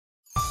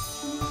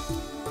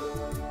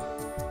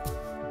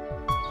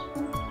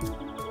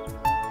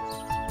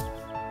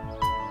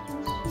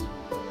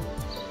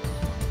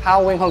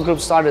How Eng Eng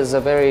Group started is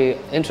a very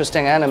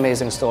interesting and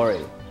amazing story.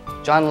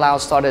 John Lau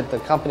started the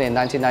company in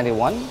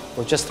 1991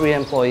 with just 3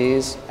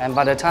 employees, and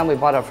by the time we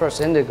bought our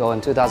first Indigo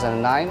in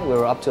 2009, we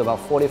were up to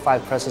about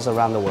 45 presses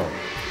around the world,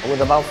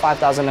 with about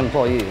 5,000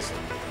 employees.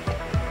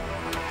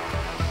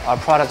 Our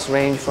products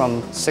range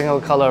from single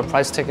color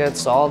price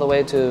tickets all the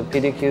way to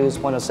PDQs,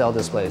 point of sale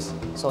displays.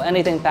 So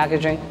anything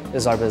packaging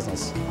is our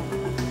business.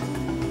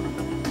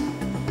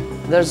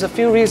 There's a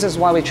few reasons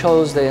why we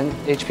chose the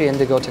HP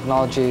Indigo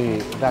technology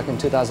back in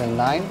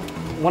 2009.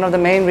 One of the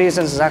main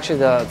reasons is actually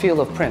the feel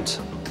of print.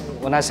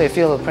 When I say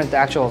feel of print, the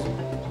actual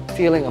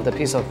feeling of the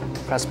piece of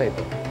press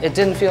paper. It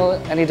didn't feel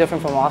any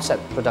different from an offset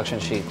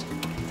production sheet.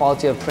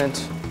 Quality of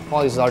print,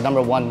 quality is our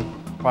 #1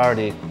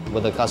 priority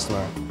with the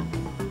customer.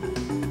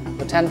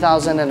 The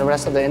 10,000 and the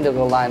rest of the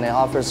Indigo line, it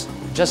offers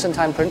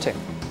just-in-time printing,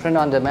 print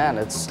on demand.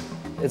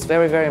 It's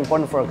very, very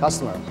important for a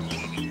customer.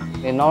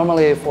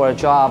 Normally for a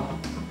job,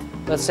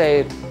 let's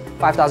say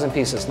 5,000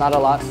 pieces, not a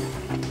lot.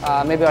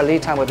 Maybe our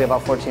lead time would be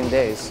about 14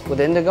 days. With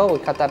Indigo, we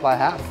cut that by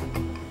half.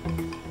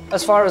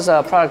 As far as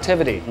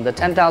productivity, the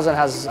 10,000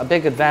 has a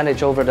big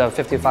advantage over the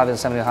 55 and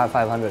 75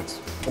 500s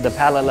with the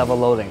pallet level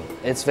loading.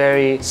 It's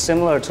very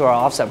similar to our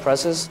offset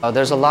presses.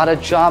 There's a lot of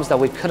jobs that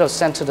we could have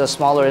sent to the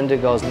smaller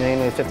Indigos,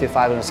 namely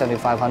 55 and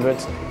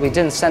 7500s. We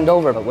didn't send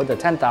over, but with the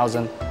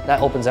 10,000,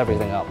 that opens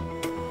everything up.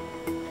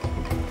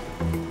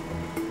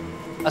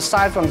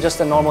 Aside from just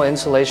the normal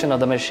installation of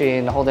the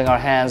machine, holding our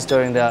hands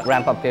during the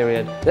ramp-up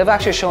period, they've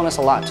actually shown us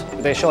a lot.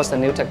 They show us the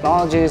new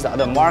technologies, the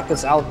other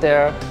markets out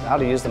there, how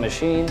to use the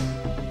machine.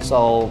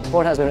 So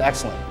support has been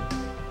excellent.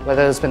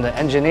 Whether it's been the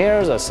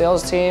engineers or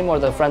sales team or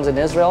the friends in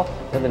Israel,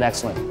 they've been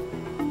excellent.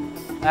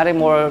 Adding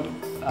more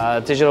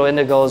digital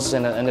Indigos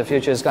in the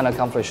future is going to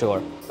come for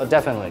sure, but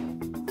definitely.